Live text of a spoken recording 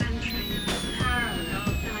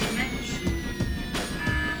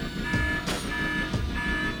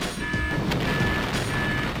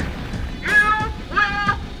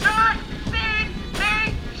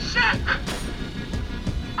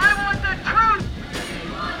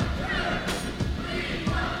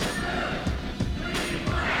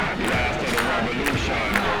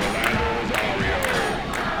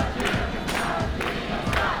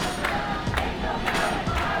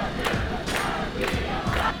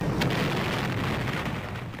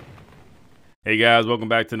Hey guys, welcome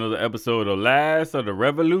back to another episode of Last of the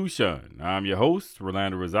Revolution. I'm your host,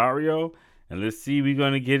 Rolando Rosario, and let's see what we're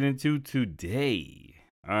gonna get into today.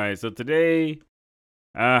 All right, so today,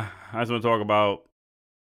 I just want to talk about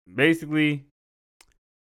basically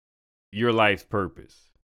your life's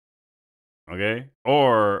purpose, okay?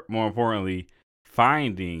 Or more importantly,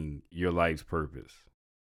 finding your life's purpose,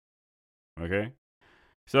 okay?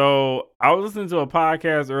 So I was listening to a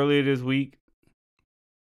podcast earlier this week,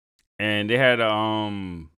 and they had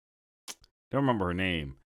don't remember her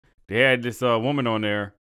name. They had this woman on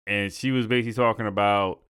there, and she was basically talking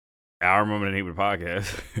about. I don't remember the name of the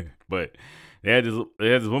podcast, but they had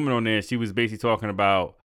this woman on there. And she was basically talking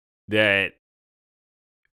about that.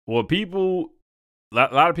 Well, a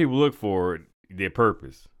lot of people look for their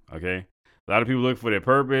purpose. Okay, a lot of people look for their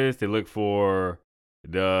purpose. They look for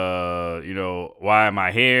why am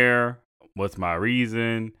I here? What's my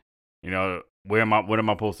reason? Where am I? What am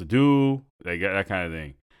I supposed to do? Like that kind of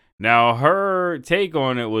thing. Now, her take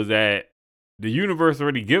on it was that the universe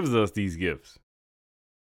already gives us these gifts.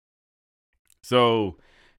 So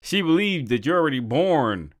she believed that you're already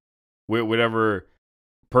born with whatever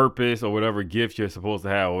purpose or whatever gift you're supposed to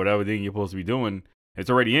have or whatever thing you're supposed to be doing.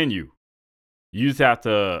 It's already in you. You just have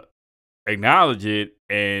to acknowledge it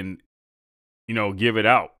and, give it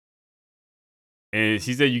out. And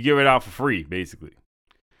she said you give it out for free, basically.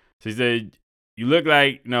 She said you look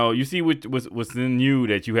like, you see what's in you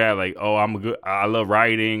that you have, like, oh, I love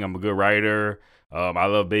writing. I'm a good writer. I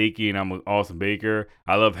love baking. I'm an awesome baker.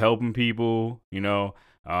 I love helping people.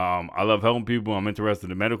 I love helping people. I'm interested in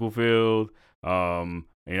the medical field. And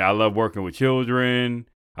I love working with children.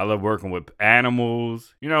 I love working with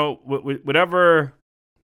animals. Whatever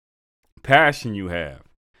passion you have.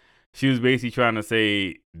 She was basically trying to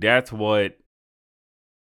say that's what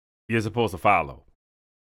you're supposed to follow.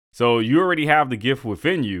 So you already have the gift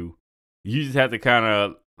within you. You just have to kind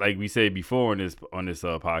of, like we said before on this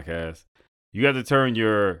podcast, you have to turn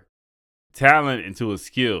your talent into a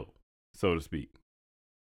skill, so to speak.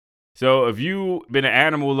 So if you've been an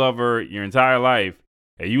animal lover your entire life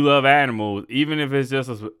and you love animals, even if it's just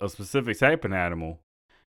a specific type of animal,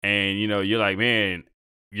 and you're like, man,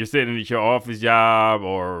 you're sitting at your office job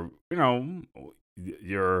or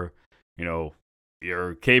your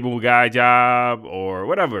your cable guy job or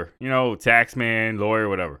whatever, tax man, lawyer,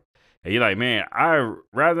 whatever. And you're like, man, I'd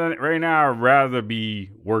rather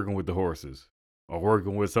be working with the horses or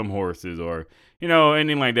working with some horses or,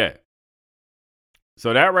 anything like that.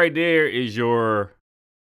 So that right there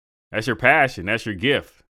that's your passion. That's your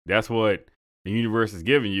gift. That's what the universe is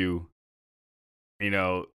giving you, you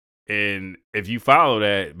know, and if you follow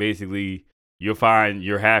that, basically, you'll find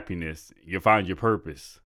your happiness. You'll find your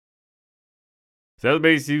purpose. So that's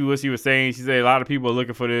basically what she was saying. She said a lot of people are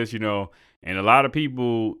looking for this, and a lot of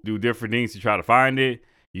people do different things to try to find it.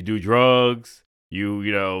 You do drugs,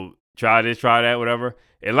 try this, try that, whatever.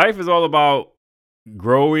 And life is all about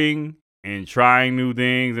growing and trying new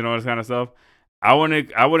things and all this kind of stuff. I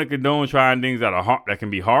wouldn't condone trying things that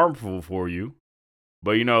can be harmful for you.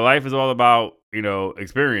 But life is all about,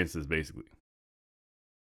 experiences basically.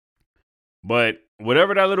 But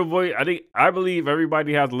whatever that little voice, I believe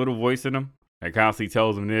everybody has a little voice in them that constantly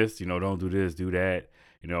tells them this, don't do this, do that,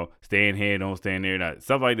 stay in here, don't stay in there, not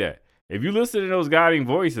stuff like that. If you listen to those guiding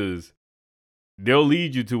voices, they'll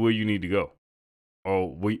lead you to where you need to go, or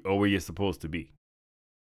where you're supposed to be.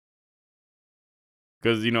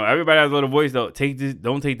 Because everybody has a little voice. Though, take this,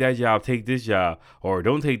 don't take that job, take this job, or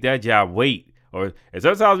don't take that job, wait. And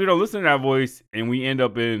sometimes we don't listen to that voice, and we end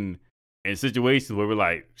up in situations where we're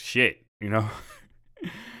like, shit,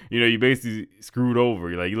 you basically screwed over.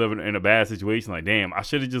 You're like, you live in a bad situation. Like, damn, I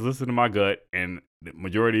should have just listened to my gut. And the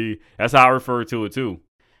majority, that's how I refer to it too.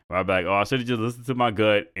 Where I'd be like, oh, I should have just listened to my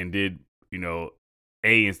gut and did,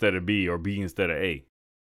 A instead of B or B instead of A.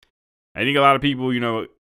 I think a lot of people,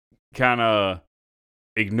 kind of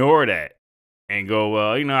ignore that and go,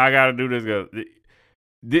 well, I got to do this.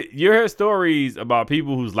 You hear stories about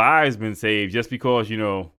people whose lives been saved just because,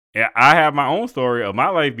 I have my own story of my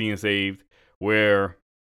life being saved where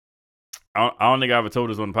I don't think I ever told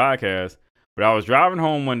this on the podcast, but I was driving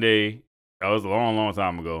home one day. That was a long, long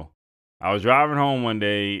time ago. I was driving home one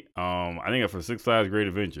day. I think for Six Flags Great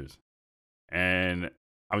Adventures, and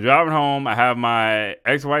I'm driving home. I have my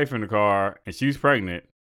ex-wife in the car, and she's pregnant.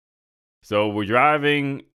 So we're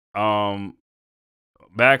driving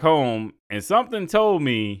back home, and something told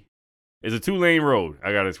me it's a 2-lane road.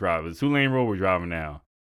 I gotta describe it. It's a 2-lane road we're driving now.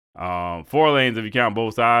 4 lanes if you count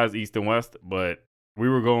both sides, east and west, but we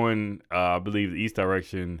were going, I believe, the east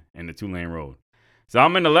direction in the 2-lane road. So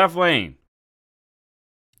I'm in the left lane.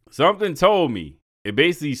 Something told me it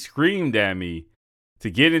basically screamed at me to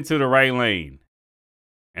get into the right lane.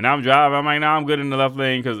 And I'm driving. I'm like, nah, I'm good in the left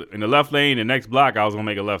lane, because in the left lane, the next block, I was gonna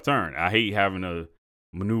make a left turn. I hate having to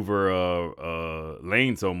maneuver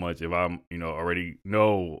lane so much if I'm, already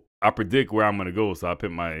know I predict where I'm gonna go, so I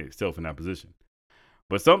put myself in that position.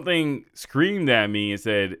 But something screamed at me and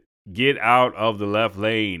said, "Get out of the left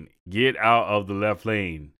lane. Get out of the left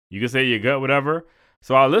lane." You can say your gut, whatever.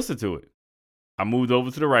 So I listened to it. I moved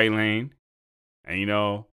over to the right lane,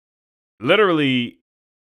 and literally,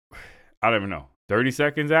 I don't even know, 30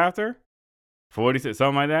 seconds after, 40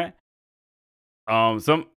 something like that.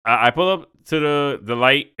 I pull up to the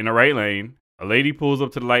light in the right lane. A lady pulls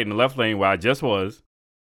up to the light in the left lane where I just was.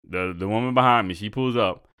 The woman behind me, she pulls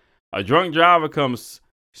up. A drunk driver comes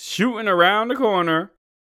shooting around the corner,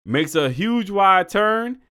 makes a huge wide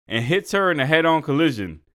turn, and hits her in a head-on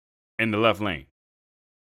collision in the left lane.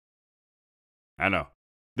 I know.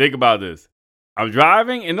 Think about this. I'm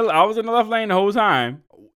driving I was in the left lane the whole time.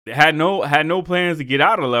 Had no plans to get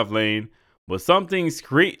out of the left lane, but something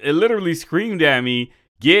it literally screamed at me,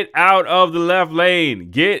 "Get out of the left lane.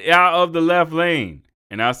 Get out of the left lane."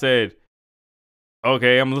 And I said,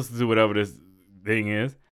 "Okay, I'm listening to whatever this thing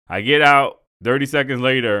is." I get out, 30 seconds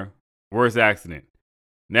later, worst accident.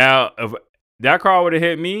 Now, if that car would have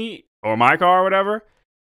hit me or my car or whatever,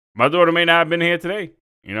 my daughter may not have been here today.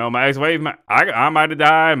 My ex-wife, I might have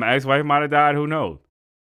died. My ex-wife might have died. Who knows?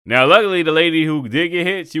 Now, luckily, the lady who did get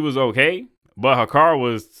hit, she was okay, but her car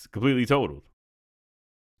was completely totaled.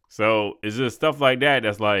 So it's just stuff like that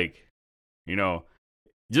that's like,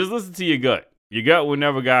 just listen to your gut. Your gut will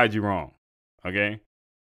never guide you wrong, okay?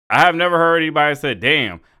 I have never heard anybody say,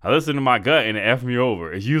 "Damn, I listened to my gut and it effed me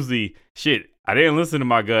over." It's usually, "Shit, I didn't listen to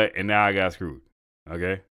my gut and now I got screwed,"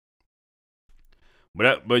 okay?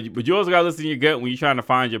 But you also gotta listen to your gut when you're trying to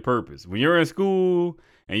find your purpose. When you're in school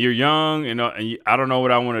and you're young and I don't know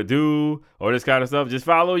what I want to do or this kind of stuff, just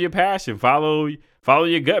follow your passion. Follow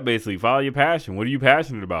your gut, basically. Follow your passion. What are you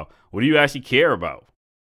passionate about? What do you actually care about?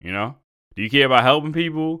 Do you care about helping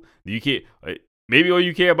people? Do you care? Maybe all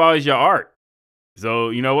you care about is your art. So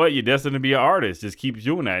you know what? You're destined to be an artist. Just keep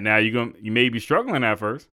doing that. Now you may be struggling at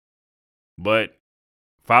first, but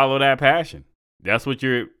follow that passion. That's what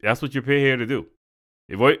you're here to do.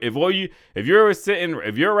 If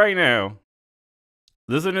you're right now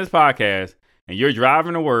listening to this podcast and you're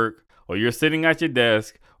driving to work or you're sitting at your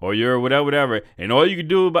desk or you're whatever, and all you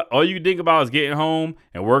can think about is getting home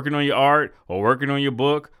and working on your art or working on your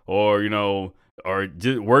book or or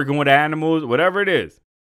just working with animals, whatever it is,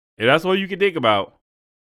 if that's all you can think about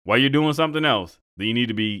while you're doing something else, then you need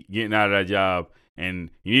to be getting out of that job and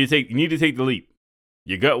you need to take the leap.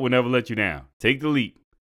 Your gut will never let you down. Take the leap.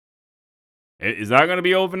 It's not going to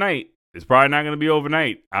be overnight. It's probably not going to be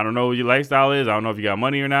overnight. I don't know what your lifestyle is. I don't know if you got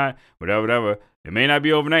money or not. Whatever. It may not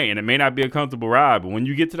be overnight, and it may not be a comfortable ride. But when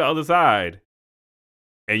you get to the other side,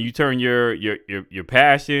 and you turn your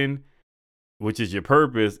passion, which is your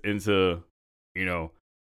purpose, into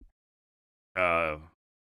a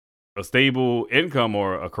stable income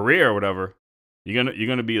or a career or whatever, you're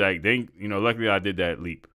gonna be like, dang, luckily I did that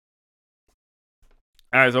leap.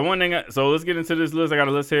 All right, so let's get into this list. I got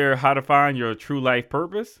a list here: how to find your true life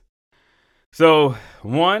purpose. So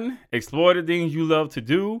 1, explore the things you love to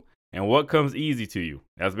do and what comes easy to you.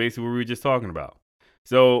 That's basically what we were just talking about.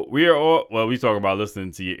 So we talking about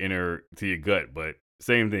listening to your gut, but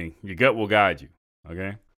same thing. Your gut will guide you.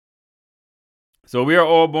 Okay. So we are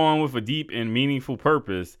all born with a deep and meaningful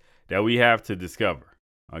purpose that we have to discover.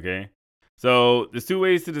 Okay. So there's 2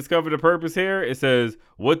 ways to discover the purpose here. It says,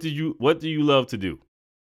 what do you love to do?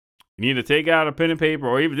 You need to take out a pen and paper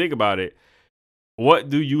or even think about it. What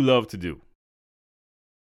do you love to do?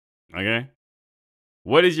 Okay.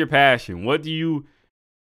 What is your passion? Where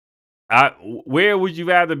would you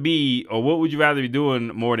rather be, or what would you rather be doing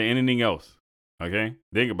more than anything else? Okay.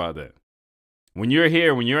 Think about that. When you're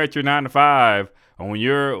at your 9 to 5, or when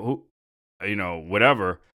you're,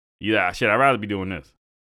 whatever, I'd rather be doing this.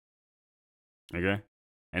 Okay.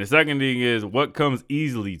 And the second thing is, what comes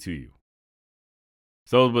easily to you?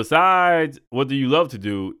 So besides what do you love to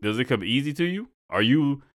do, does it come easy to you? Are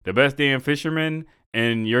you the best damn fisherman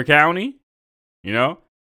in your county? And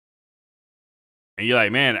you're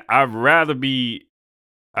like, man, I'd rather be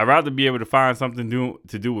able to find something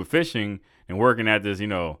to do with fishing and working at this,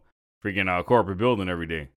 freaking corporate building every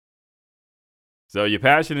day. So your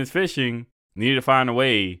passion is fishing. You need to find a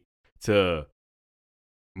way to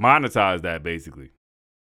monetize that, basically.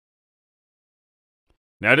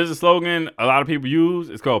 Now, there's a slogan a lot of people use.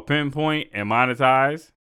 It's called pinpoint and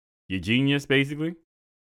monetize your genius, basically.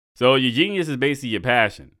 So your genius is basically your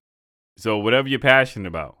passion. So whatever you're passionate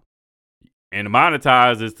about, And to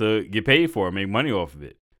monetize is to get paid for it, make money off of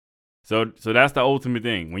it. So that's the ultimate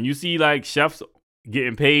thing. When you see like chefs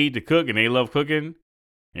getting paid to cook and they love cooking,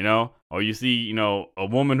 or you see, a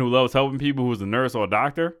woman who loves helping people who's a nurse or a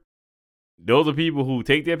doctor, those are people who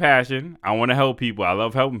take their passion. I want to help people. I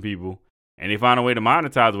love helping people. And they find a way to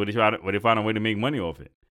monetize it. They find a way to make money off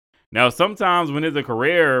it. Now, sometimes when it's a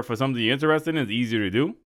career for something you're interested in, it's easier to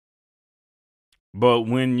do. But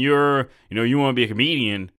when you want to be a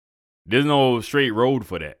comedian, there's no straight road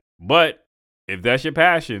for that. But if that's your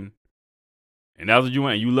passion, and that's what you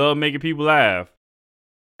want, you love making people laugh,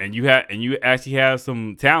 and you actually have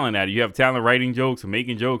some talent at it. You have talent writing jokes or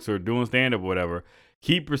making jokes or doing stand-up or whatever.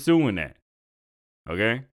 Keep pursuing that.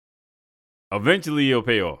 Okay? Eventually it'll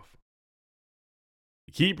pay off.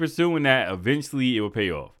 Keep pursuing that. Eventually it will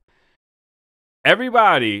pay off.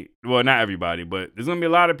 Everybody, well, not everybody, but there's going to be a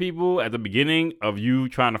lot of people at the beginning of you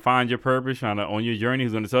trying to find your purpose, on your journey,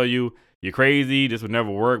 who's going to tell you, you're crazy, this would never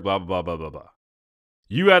work, blah, blah, blah, blah, blah, blah.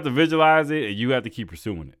 You have to visualize it, and you have to keep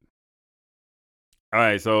pursuing it. All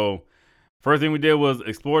right, so first thing we did was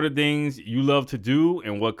explore the things you love to do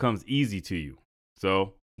and what comes easy to you.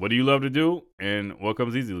 So what do you love to do and what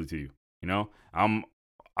comes easily to you?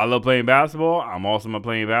 I love playing basketball. I'm awesome at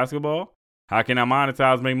playing basketball. How can I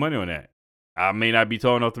monetize, make money on that? I may not be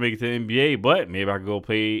tall enough to make it to the NBA, but maybe I could go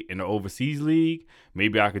play in the overseas league.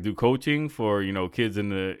 Maybe I could do coaching for, kids in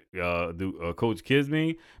the Coach Kids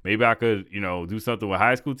Me. Maybe I could, do something with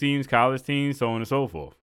high school teams, college teams, so on and so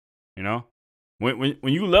forth. When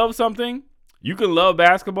you love something, you can love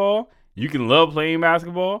basketball, you can love playing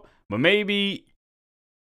basketball, but maybe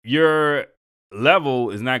your level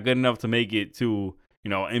is not good enough to make it to,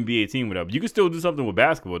 NBA team, whatever. You can still do something with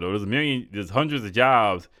basketball, though. There's hundreds of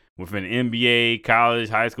jobs within NBA, college,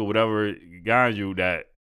 high school, whatever guys you that,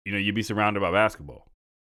 you'd be surrounded by basketball.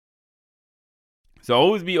 So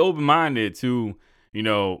always be open-minded to,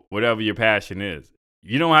 whatever your passion is.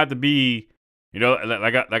 You don't have to be,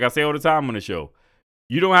 like I say all the time on the show,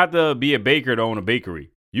 you don't have to be a baker to own a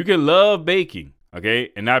bakery. You can love baking, okay,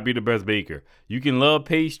 and not be the best baker. You can love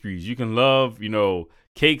pastries. You can love,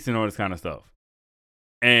 cakes and all this kind of stuff.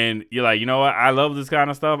 And you're like, you know what? I love this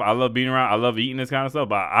kind of stuff. I love being around. I love eating this kind of stuff,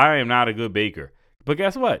 but I am not a good baker. But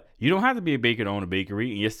guess what? You don't have to be a baker to own a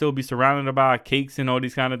bakery, and you'll still be surrounded by cakes and all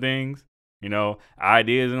these kind of things,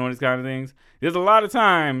 ideas and all these kind of things. There's a lot of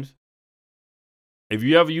times, if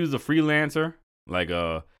you ever use a freelancer, like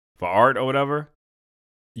for art or whatever,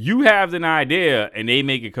 you have an idea and they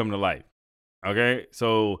make it come to life. Okay?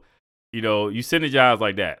 So, you synergize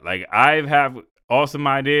like that. Like I have awesome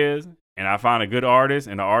ideas, and I find a good artist,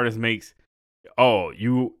 and the artist makes,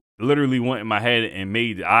 you literally went in my head and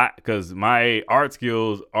made because my art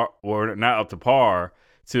skills were not up to par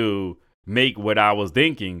to make what I was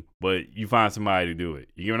thinking, but you find somebody to do it.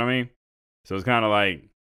 You get what I mean? So it's kind of like,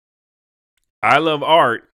 I love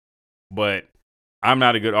art, but I'm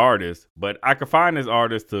not a good artist, but I could find this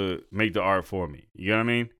artist to make the art for me. You know what I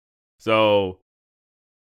mean? So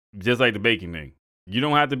just like the baking thing, you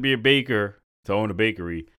don't have to be a baker to own a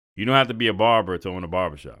bakery. You don't have to be a barber to own a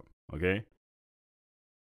barbershop, okay?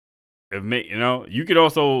 You could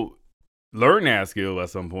also learn that skill at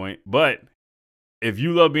some point, but if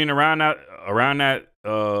you love being around that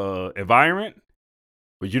environment,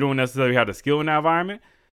 but you don't necessarily have the skill in that environment,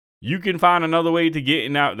 you can find another way to get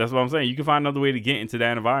in that. That's what I'm saying. You can find another way to get into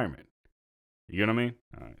that environment. You know what I mean?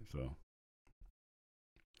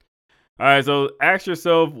 All right, so ask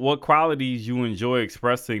yourself what qualities you enjoy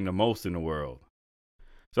expressing the most in the world.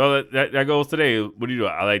 So that goes today. What do?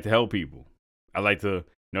 I like to help people. I like to,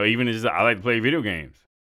 I like to play video games.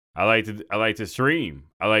 I like to stream.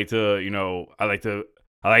 I like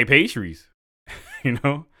pastries. It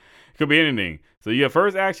could be anything. So you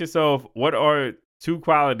first ask yourself, what are 2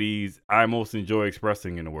 qualities I most enjoy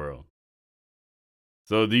expressing in the world?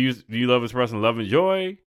 So do you love expressing love and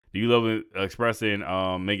joy? Do you love expressing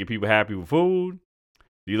making people happy with food?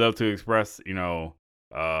 Do you love to express,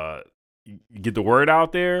 get the word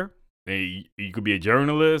out there? You could be a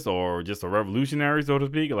journalist or just a revolutionary, so to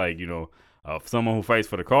speak, like, someone who fights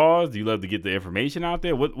for the cause. Do you love to get the information out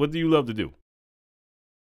there? What do you love to do?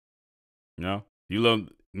 Do you love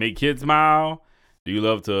make kids smile? Do you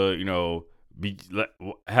love to,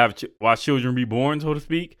 watch children be born, so to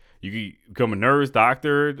speak? You could become a nurse,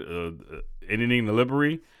 doctor, anything in the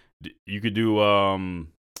library. You could do, I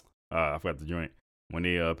forgot the joint. When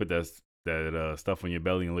they put that stuff on your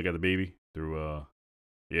belly and look at the baby through,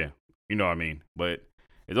 yeah, you know what I mean. But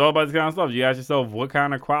it's all about this kind of stuff. You ask yourself what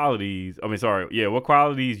qualities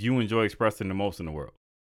you enjoy expressing the most in the world.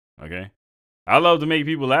 Okay, I love to make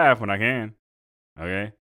people laugh when I can.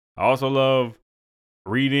 Okay, I also love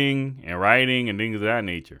reading and writing and things of that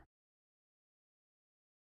nature.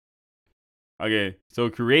 Okay, so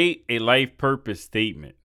create a life purpose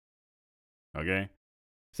statement. Okay,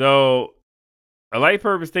 so a life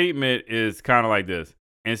purpose statement is kind of like this: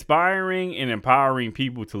 inspiring and empowering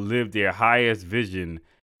people to live their highest vision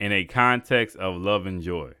in a context of love and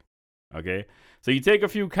joy. Okay, so you take a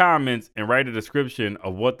few comments and write a description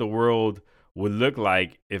of what the world would look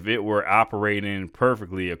like if it were operating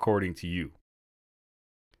perfectly according to you.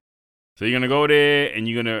 So you're gonna go there and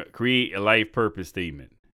you're gonna create a life purpose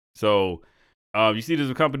statement. So you see this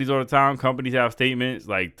with companies all the time. Companies have statements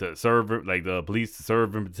like to serve, like the police to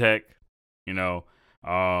serve and protect. You know,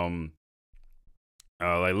 um,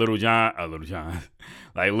 like Little John,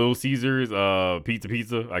 like Little Caesars,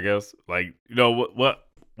 pizza, I guess. Like,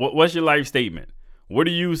 what's your life statement? What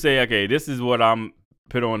do you say? Okay, this is what I'm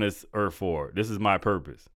put on this earth for. This is my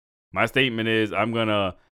purpose. My statement is I'm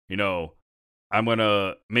gonna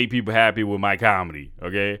make people happy with my comedy,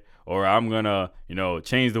 okay? Or I'm gonna,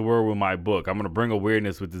 change the world with my book. I'm gonna bring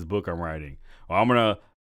awareness with this book I'm writing. Or I'm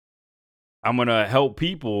gonna help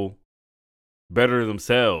people better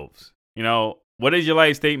themselves. What is your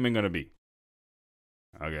life statement gonna be?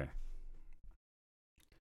 Okay.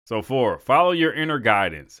 So 4, follow your inner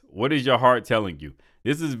guidance. What is your heart telling you?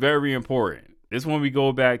 This is very important. This one we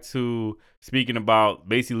go back to speaking about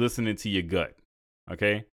basically listening to your gut.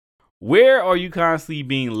 Okay. Where are you constantly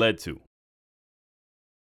being led to?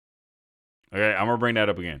 Okay, I'm going to bring that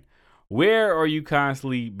up again. Where are you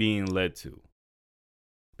constantly being led to?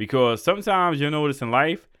 Because sometimes you'll notice in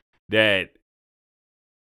life that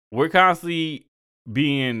we're constantly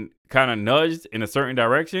being kind of nudged in a certain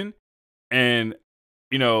direction. And,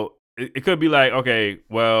 it could be like, okay,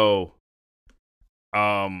 well,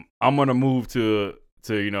 I'm going to move to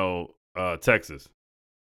Texas.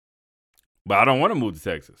 But I don't want to move to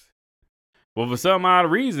Texas. But for some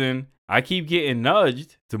odd reason, I keep getting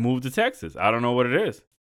nudged to move to Texas. I don't know what it is.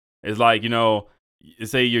 It's like,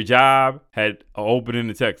 say your job had an opening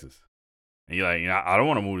in Texas. And you're like, I don't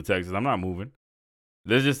want to move to Texas. I'm not moving.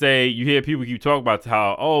 Let's just say you hear people keep talking about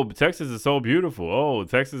how, Texas is so beautiful. Oh,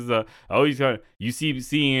 Texas is, you see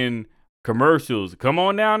seeing commercials. Come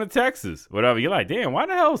on down to Texas. Whatever. You're like, damn, why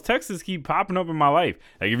the hell does Texas keep popping up in my life?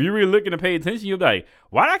 Like, if you're really looking to pay attention, you're like,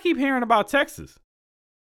 why do I keep hearing about Texas?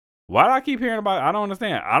 Why do I keep hearing about it? I don't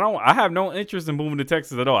understand. I have no interest in moving to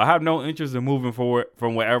Texas at all. I have no interest in moving forward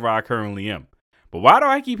from wherever I currently am. But why do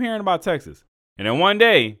I keep hearing about Texas? And then one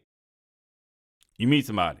day, you meet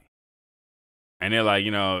somebody. And they're like,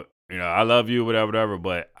 I love you, whatever,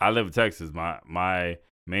 but I live in Texas. My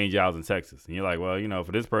main job's in Texas. And you're like, well,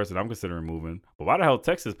 for this person, I'm considering moving. But why the hell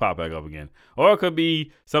Texas pop back up again? Or it could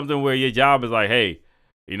be something where your job is like, hey,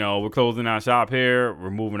 we're closing our shop here. We're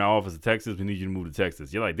moving our office to Texas. We need you to move to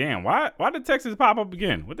Texas. You're like, damn, why did Texas pop up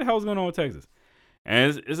again? What the hell's going on with Texas?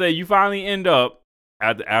 And it's like you finally end up,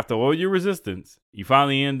 after all your resistance, you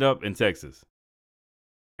finally end up in Texas.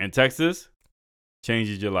 And Texas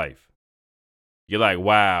changes your life. You're like,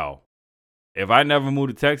 wow, if I never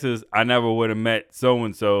moved to Texas, I never would have met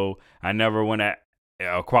so-and-so. I never would have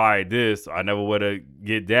acquired this. I never would have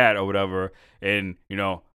get that or whatever. And,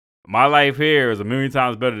 my life here is a million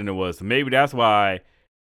times better than it was. So maybe that's why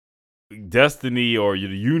destiny or the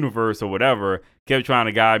universe or whatever kept trying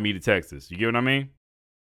to guide me to Texas. You get what I mean?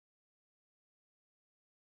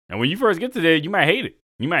 And when you first get to there, you might hate it.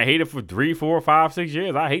 You might hate it for 3, 4, 5, 6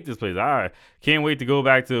 years. I hate this place. I can't wait to go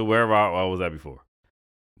back to wherever I was at before.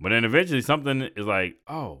 But then eventually something is like,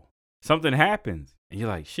 something happens. And you're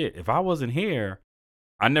like, shit, if I wasn't here,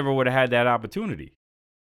 I never would have had that opportunity.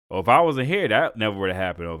 Or if I wasn't here, that never would have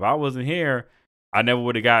happened. Or if I wasn't here, I never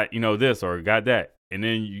would have got, this or got that. And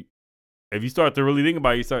then if you start to really think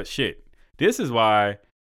about it, you start, shit, this is why,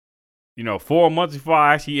 4 months before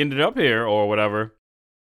I actually ended up here or whatever,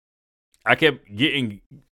 I kept getting,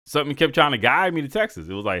 something kept trying to guide me to Texas.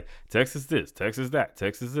 It was like, Texas this, Texas that,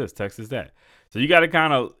 Texas this, Texas that. So you got to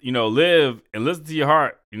kind of, live and listen to your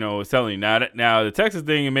heart, it's telling you. Now the Texas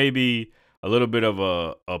thing, it may be a little bit of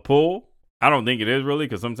a pull. I don't think it is really,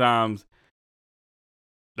 because sometimes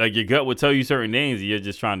like your gut will tell you certain things and you're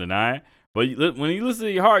just trying to deny it. But when you listen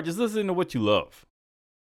to your heart, just listen to what you love.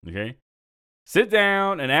 Okay? Sit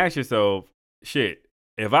down and ask yourself, shit,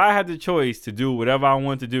 if I had the choice to do whatever I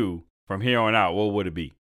want to do from here on out, what would it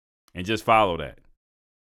be? And just follow that.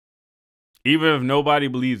 Even if nobody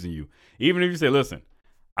believes in you. Even if you say, listen,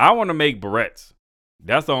 I want to make barrettes.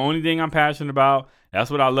 That's the only thing I'm passionate about. That's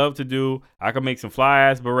what I love to do. I can make some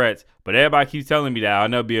fly-ass barrettes, but everybody keeps telling me that I'll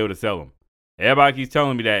never be able to sell them. Everybody keeps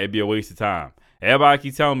telling me that it'd be a waste of time. Everybody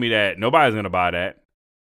keeps telling me that nobody's going to buy that.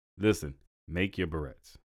 Listen, make your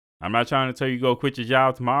barrettes. I'm not trying to tell you go quit your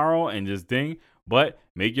job tomorrow and just ding, but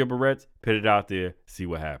make your barrettes, put it out there, see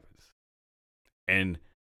what happens. And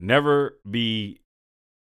never be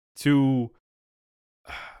too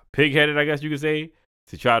pig-headed, I guess you could say,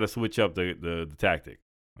 to try to switch up the tactic,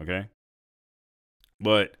 okay?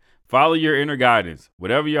 But follow your inner guidance.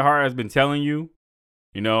 Whatever your heart has been telling you,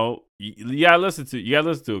 you gotta listen to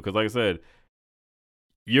it. Because like I said,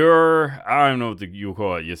 I don't know what you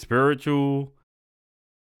call it, your spiritual,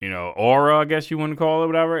 aura, I guess you want to call it,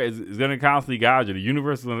 whatever, is going to constantly guide you. The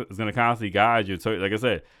universe is going to constantly guide you. So, like I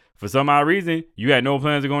said, for some odd reason, you had no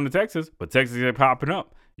plans of going to Texas, but Texas is popping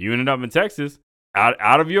up. You ended up in Texas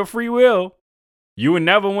out of your free will. You would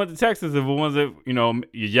never went to Texas if it wasn't,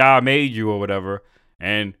 your job made you or whatever.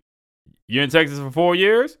 And you're in Texas for 4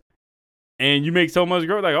 years, and you make so much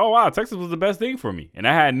growth, like, oh, wow, Texas was the best thing for me. And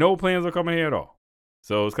I had no plans of coming here at all.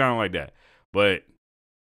 So it's kind of like that. But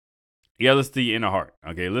yeah, listen to your inner heart.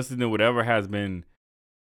 Okay, listen to whatever has been,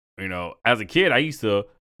 as a kid, I used to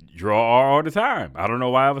draw all the time. I don't know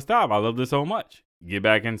why I ever stopped. I loved it so much. Get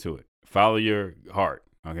back into it. Follow your heart.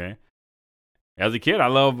 Okay. As a kid, I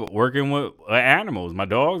love working with animals, my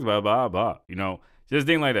dogs, blah, blah, blah. Just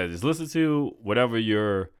things like that. Just listen to whatever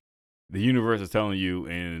the universe is telling you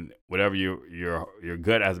and whatever your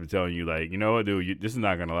gut has been telling you. Like, you know what, dude, this is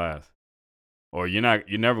not going to last. Or you're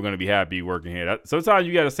never going to be happy working here. Sometimes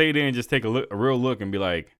you got to stay there and just take a real look and be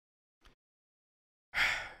like,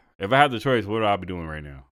 if I had the choice, what would I be doing right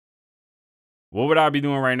now? What would I be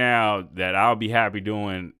doing right now that I'll be happy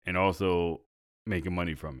doing and also making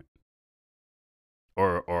money from it?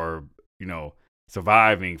 Or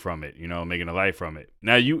surviving from it, making a life from it.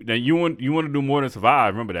 Now you want to do more than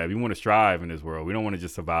survive. Remember that. We want to strive in this world. We don't want to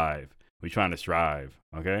just survive. We're trying to strive,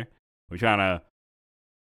 okay? We're trying to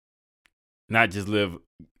not just live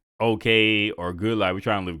okay or good life. We're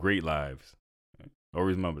trying to live great lives.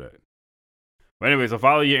 Always remember that. But anyway, so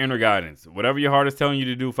follow your inner guidance. Whatever your heart is telling you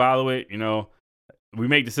to do, follow it. We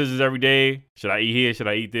make decisions every day. Should I eat here? Should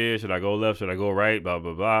I eat there? Should I go left? Should I go right? Blah,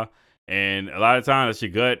 blah, blah. And a lot of times it's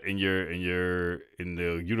your gut and in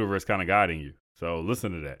the universe kind of guiding you. So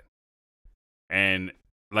listen to that. And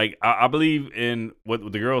like I believe in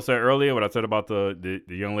what the girl said earlier, what I said about the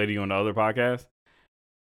young lady on the other podcast.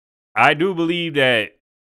 I do believe that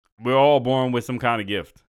we're all born with some kind of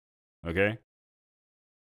gift. Okay.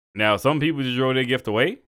 Now, some people just throw their gift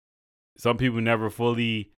away. Some people never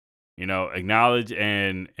fully, acknowledge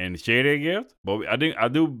and share their gift. But I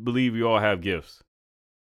do believe we all have gifts.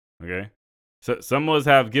 Okay. So some of us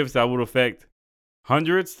have gifts that would affect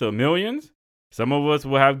hundreds to millions. Some of us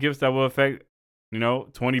will have gifts that will affect,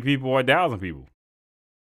 20 people or 1,000 people.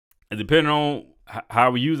 And depending on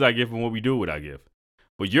how we use our gift and what we do with our gift.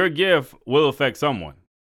 But your gift will affect someone.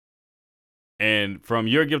 And from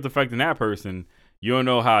your gift affecting that person, you don't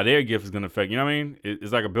know how their gift is going to affect. You know what I mean?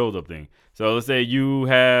 It's like a build-up thing. So let's say you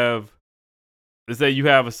have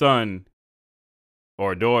a son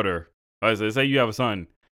or a daughter. Let's say you have a son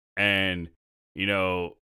and, I don't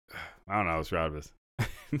know how to describe this.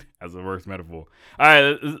 That's the worst metaphor. All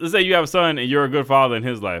right, let's say you have a son and you're a good father in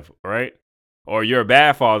his life, all right? Or you're a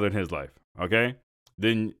bad father in his life, okay?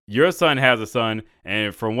 Then your son has a son,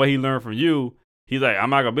 and from what he learned from you, he's like, I'm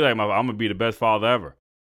not going to be like my father. I'm going to be the best father ever.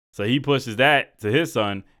 So he pushes that to his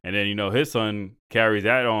son, and then, his son carries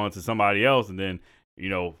that on to somebody else, and then,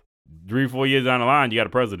 3-4 years down the line, you got a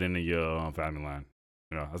president in your family line.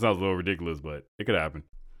 That sounds a little ridiculous, but it could happen.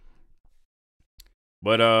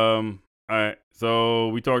 But, all right, so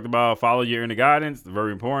we talked about follow your inner guidance. It's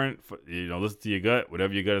very important. Listen to your gut.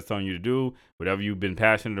 Whatever your gut is telling you to do, whatever you've been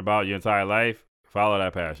passionate about your entire life, follow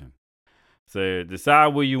that passion. So decide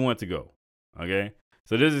where you want to go, okay?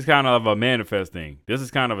 So this is kind of a manifest thing. This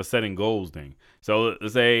is kind of a setting goals thing. So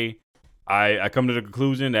let's say I come to the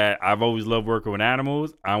conclusion that I've always loved working with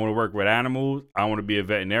animals. I want to work with animals. I want to be a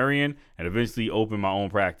veterinarian and eventually open my own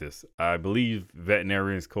practice. I believe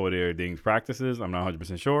veterinarians call their things practices. I'm not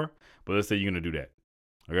 100% sure, but let's say you're going to do that,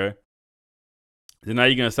 okay? So now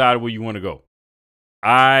you're going to decide where you want to go.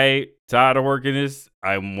 I tired of working this.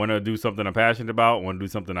 I want to do something I'm passionate about. I want to do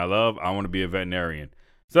something I love. I want to be a veterinarian.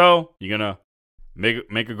 So you're going to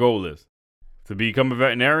make a goal list. To become a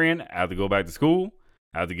veterinarian, I have to go back to school.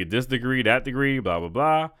 I have to get this degree, that degree, blah, blah,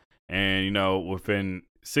 blah. And, within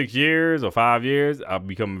 6 years or 5 years, I'll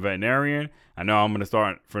become a veterinarian. I know I'm going to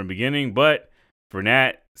start from the beginning, but for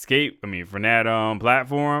that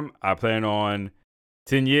platform, I plan on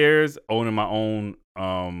 10 years owning my own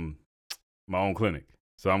clinic.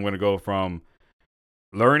 So I'm going to go from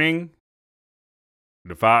learning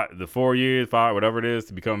the 4 years, whatever it is,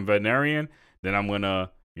 to become a veterinarian. Then I'm going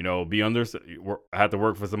to, be I have to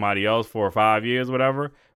work for somebody else for 5 years,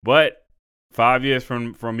 whatever. But 5 years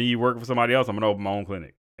from me working for somebody else, I'm gonna open my own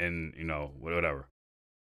clinic, and whatever.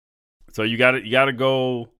 So you gotta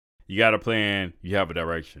go. You gotta plan. You have a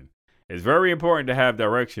direction. It's very important to have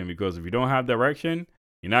direction, because if you don't have direction,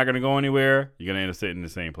 you're not gonna go anywhere. You're gonna end up sitting in the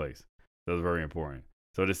same place. So it's very important.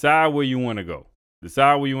 So decide where you want to go.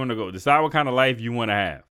 Decide where you want to go. Decide what kind of life you want to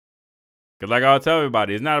have. Because like I'll tell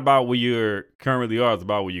everybody, it's not about where you currently are. It's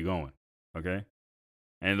about where you're going. Okay.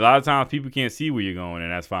 And a lot of times people can't see where you're going,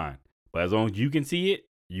 and that's fine. But as long as you can see it,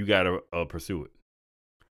 you gotta pursue it.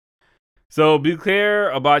 So be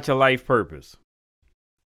clear about your life purpose.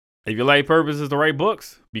 If your life purpose is to write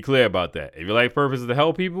books, be clear about that. If your life purpose is to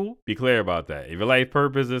help people, be clear about that. If your life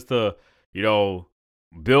purpose is to,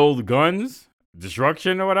 build guns,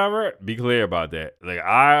 destruction or whatever, be clear about that. Like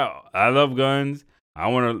I love guns. I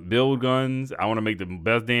want to build guns. I want to make the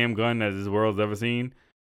best damn gun that this world's ever seen.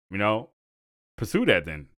 Pursue that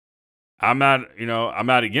then. I'm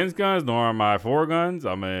not against guns, nor am I for guns.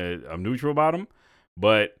 I'm neutral about them.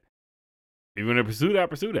 But if you want to pursue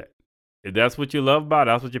that. If that's what you love about,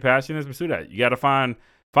 that's what your passion is, pursue that. You got to find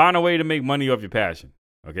a way to make money off your passion,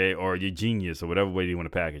 okay, or your genius, or whatever way you want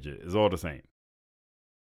to package it. It's all the same.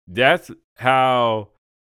 That's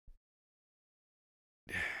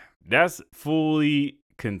fully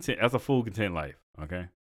content. That's a full content life, okay?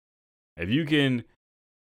 If you can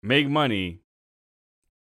make money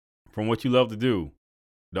from what you love to do,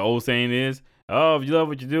 the old saying is, "Oh, if you love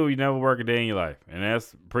what you do, you never work a day in your life," and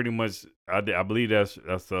that's pretty much. I believe that's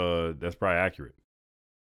probably accurate.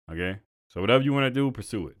 Okay, so whatever you want to do,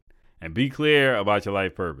 pursue it, and be clear about your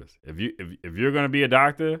life purpose. If you're gonna be a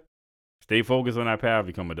doctor, stay focused on that path.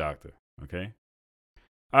 Become a doctor. Okay.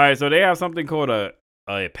 All right. So they have something called a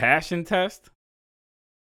passion test.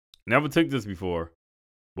 Never took this before,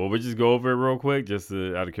 but we'll just go over it real quick, just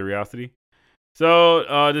out of curiosity.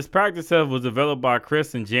 So this practice test was developed by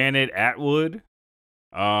Chris and Janet Atwood.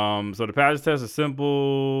 So the passion test is a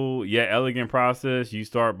simple yet elegant process. You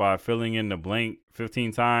start by filling in the blank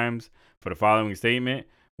 15 times for the following statement.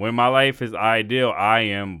 When my life is ideal, I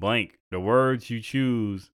am blank. The words you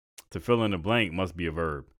choose to fill in the blank must be a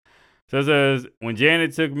verb. So it says, when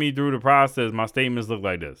Janet took me through the process, my statements look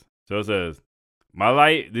like this. So it says, my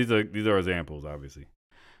life, these are examples, obviously.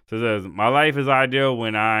 So it says, my life is ideal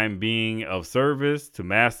when I'm being of service to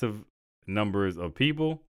massive numbers of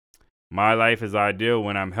people. My life is ideal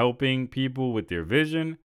when I'm helping people with their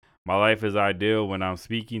vision. My life is ideal when I'm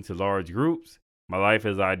speaking to large groups. My life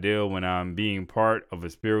is ideal when I'm being part of a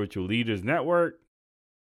spiritual leaders network.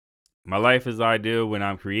 My life is ideal when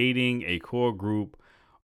I'm creating a core group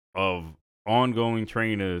of ongoing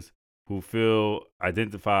trainers who feel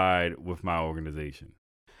identified with my organization.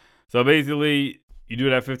 So basically, you do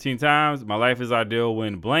that 15 times. My life is ideal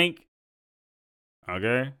when blank.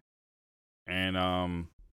 Okay. And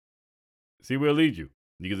see where it leads you.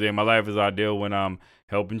 You can say my life is ideal when I'm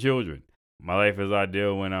helping children. My life is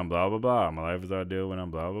ideal when I'm blah, blah, blah. My life is ideal when I'm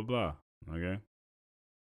blah, blah, blah. Okay.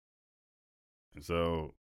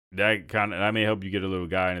 So that may help you get a little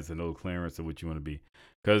guidance and a little clearance of what you want to be.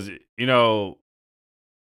 Because,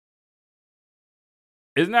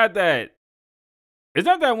 it's not that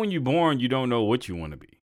when you're born, you don't know what you want to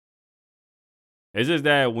be. It's just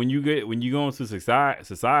that when you go into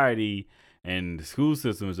society and the school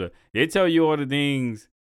systems, they tell you all the things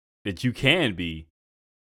that you can be.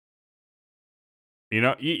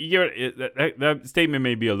 That statement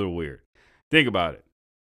may be a little weird. Think about it.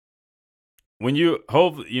 When you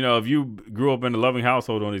if you grew up in a loving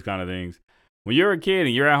household on these kind of things, when you're a kid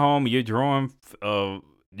and you're at home, you're drawing,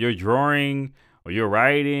 or you're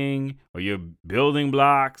writing, or you're building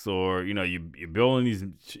blocks, or you're building these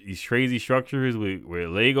crazy structures with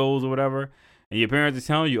Legos or whatever, and your parents are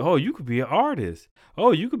telling you, "Oh, you could be an artist.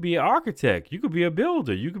 Oh, you could be an architect. You could be a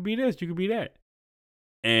builder. You could be this. You could be that."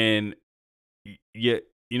 And yet,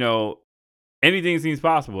 anything seems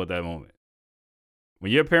possible at that moment.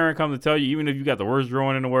 When your parent comes to tell you, even if you got the worst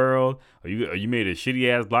drawing in the world, or you made a shitty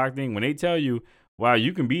ass block thing, when they tell you, "Wow,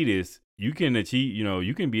 you can be this, you can achieve,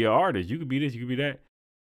 you can be an artist, you can be this, you can be that,"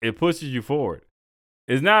 it pushes you forward.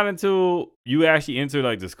 It's not until you actually enter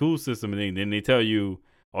like the school system and then they tell you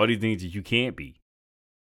all these things that you can't be,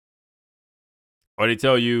 or they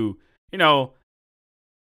tell you, a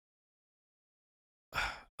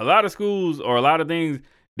lot of schools or a lot of things,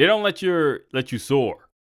 they don't let you soar.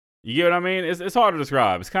 You get what I mean? It's hard to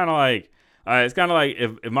describe. It's kind of like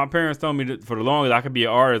if my parents told me that for the longest I could be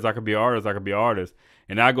an artist, I could be an artist, I could be an artist,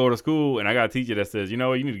 and I go to school and I got a teacher that says, you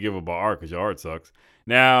need to give up on art because your art sucks.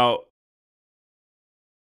 Now,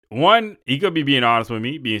 one, he could be being honest with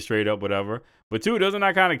me, being straight up, whatever. But two, doesn't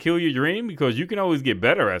that kind of kill your dream because you can always get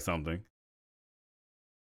better at something?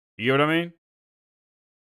 You get what I mean?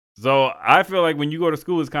 So I feel like when you go to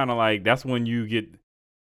school, it's kind of like that's when you get.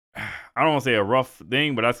 I don't want to say a rough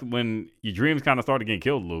thing, but that's when your dreams kind of start to get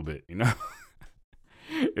killed a little bit. To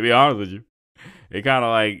be honest with you, it kind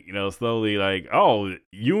of like slowly like, oh,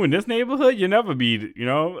 you in this neighborhood, you never be.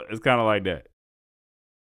 It's kind of like that.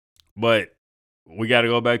 But we got to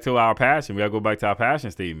go back to our passion. We got to go back to our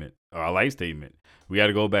passion statement, or our life statement. We got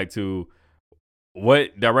to go back to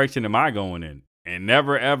what direction am I going in, and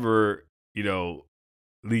never ever,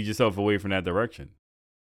 lead yourself away from that direction.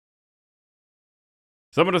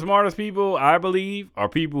 Some of the smartest people, I believe, are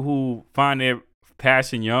people who find their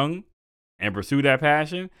passion young and pursue that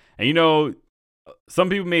passion. And some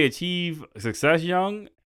people may achieve success young,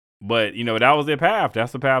 but that was their path.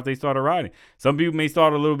 That's the path they started riding. Some people may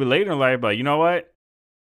start a little bit later in life, but you know what?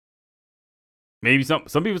 Maybe some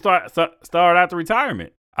people start after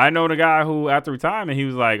retirement. I know the guy who after retirement he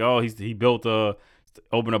was like, oh, he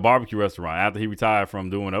opened a barbecue restaurant after he retired from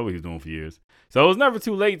doing whatever he was doing for years. So it's never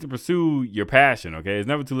too late to pursue your passion. Okay, it's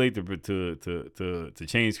never too late to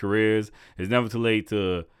change careers. It's never too late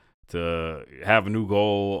to have a new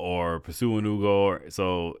goal or pursue a new goal.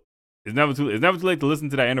 So it's never too late to listen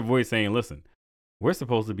to that inner voice saying, listen, we're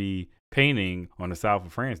supposed to be painting on the south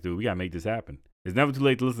of France, dude. We gotta make this happen. It's never too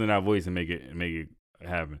late to listen to that voice and make it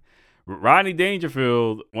happen. Rodney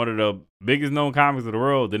Dangerfield, one of the biggest known comics of the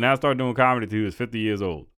world, did not start doing comedy until he was 50 years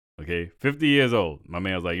old. Okay, 50 years old. My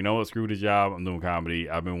man was like, you know what? Screw this job. I'm doing comedy.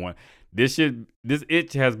 This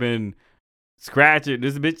itch has been scratching.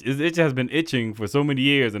 This itch has been itching for so many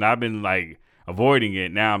years, and I've been like avoiding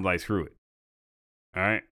it. Now I'm like, screw it. All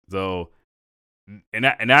right. So, and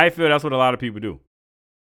I feel that's what a lot of people do.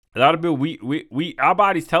 A lot of people, we our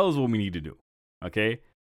bodies tell us what we need to do. Okay.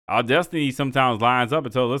 Our destiny sometimes lines up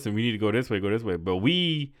and tells, listen, we need to go this way. But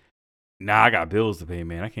I got bills to pay,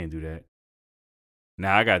 man. I can't do that.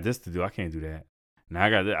 Now I got this to do. I can't do that. Now I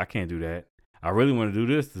got that. I can't do that. I really want to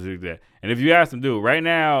do this to do that. And if you ask them, dude, right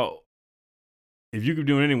now, if you could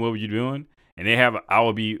do anything, what would you be doing? And I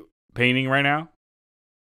would be painting right now.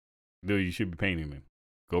 Dude, you should be painting, man.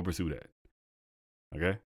 Go pursue that.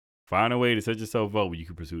 Okay? Find a way to set yourself up where you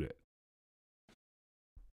can pursue that.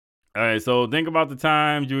 All right, so think about the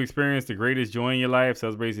times you experienced the greatest joy in your life. So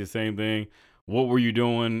that's basically the same thing. What were you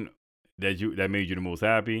doing that made you the most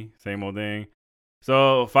happy? Same old thing.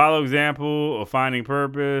 So follow example of finding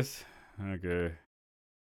purpose. Okay.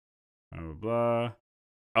 Blah, blah, blah.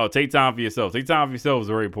 Oh, take time for yourself. Take time for yourself is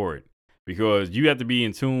very important because you have to be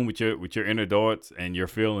in tune with your inner thoughts and your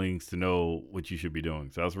feelings to know what you should be doing.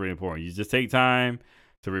 So that's really important. You just take time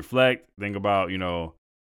to reflect. Think about,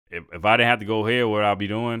 if I didn't have to go here, what I'll be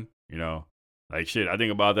doing. Like shit. I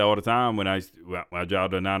think about that all the time when I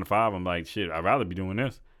job a 9 to 5. I'm like, shit, I'd rather be doing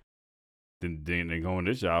this than going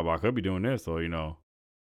to this job. I could be doing this, or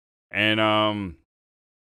and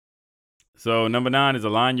so number 9 is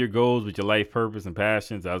align your goals with your life purpose and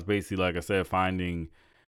passions. I was basically, like I said,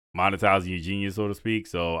 monetizing your genius, so to speak.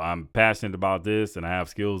 So I'm passionate about this and I have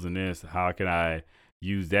skills in this. How can I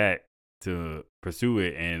use that to pursue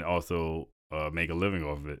it and also make a living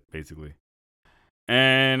off of it, basically?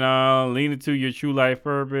 And lean into your true life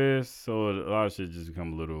purpose. So a lot of shit just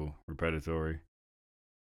become a little repetitive.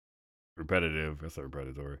 That's not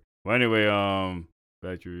repetitive. Well, anyway,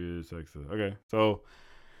 battery is sex. Okay, so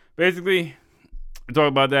basically, we talk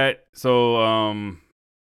about that. So,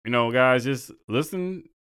 guys, just listen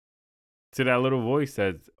to that little voice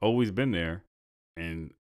that's always been there,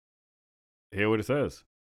 and hear what it says.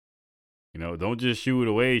 Don't just shoot it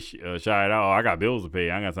away, shy it out. Oh, I got bills to pay.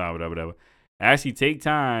 I ain't got time, whatever. Actually, take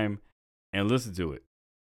time and listen to it,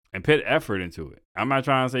 and put effort into it. I'm not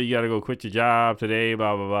trying to say you got to go quit your job today,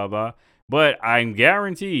 blah blah blah blah. But I'm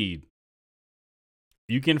guaranteed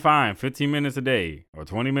you can find 15 minutes a day or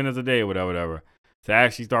 20 minutes a day, whatever, to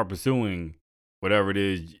actually start pursuing whatever it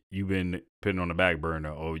is you've been putting on the back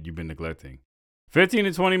burner or you've been neglecting. 15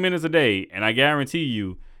 to 20 minutes a day, and I guarantee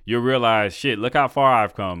you'll realize, shit, look how far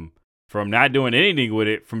I've come from not doing anything with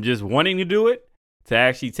it, from just wanting to do it to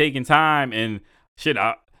actually taking time and shit.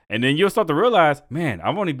 And then you'll start to realize, man,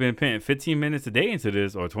 I've only been putting 15 minutes a day into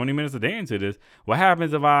this or 20 minutes a day into this. What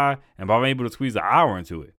happens if I'm able to squeeze an hour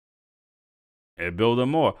into it? And build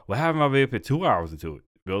them more. What happens if I'm able to put 2 hours into it?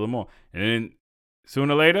 Build them more. And then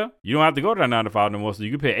sooner or later, you don't have to go to that 9 to 5 no more. So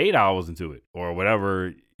you can put 8 hours into it or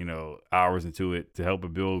whatever, hours into it to help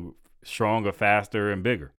it build stronger, faster, and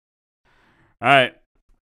bigger. All right.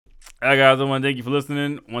 All right, guys, I want to thank you for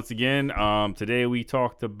listening once again. Today we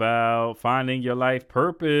talked about finding your life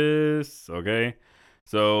purpose. Okay.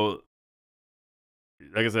 So,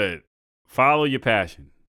 like I said, follow your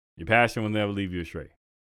passion. Your passion will never leave you astray.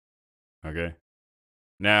 Okay.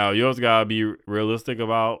 Now, you also gotta be realistic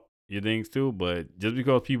about your things too. But just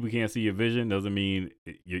because people can't see your vision doesn't mean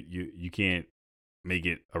you can't make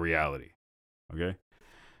it a reality. Okay.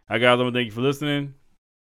 All right, guys, I want to thank you for listening.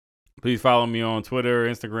 Please follow me on Twitter,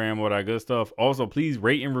 Instagram, all that good stuff. Also, please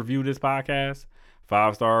rate and review this podcast.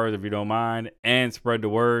 5 stars if you don't mind, and spread the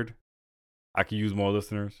word. I could use more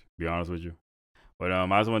listeners, be honest with you. But I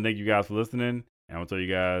just want to thank you guys for listening. And I want to tell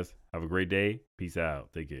you guys, have a great day. Peace out.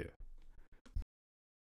 Take care.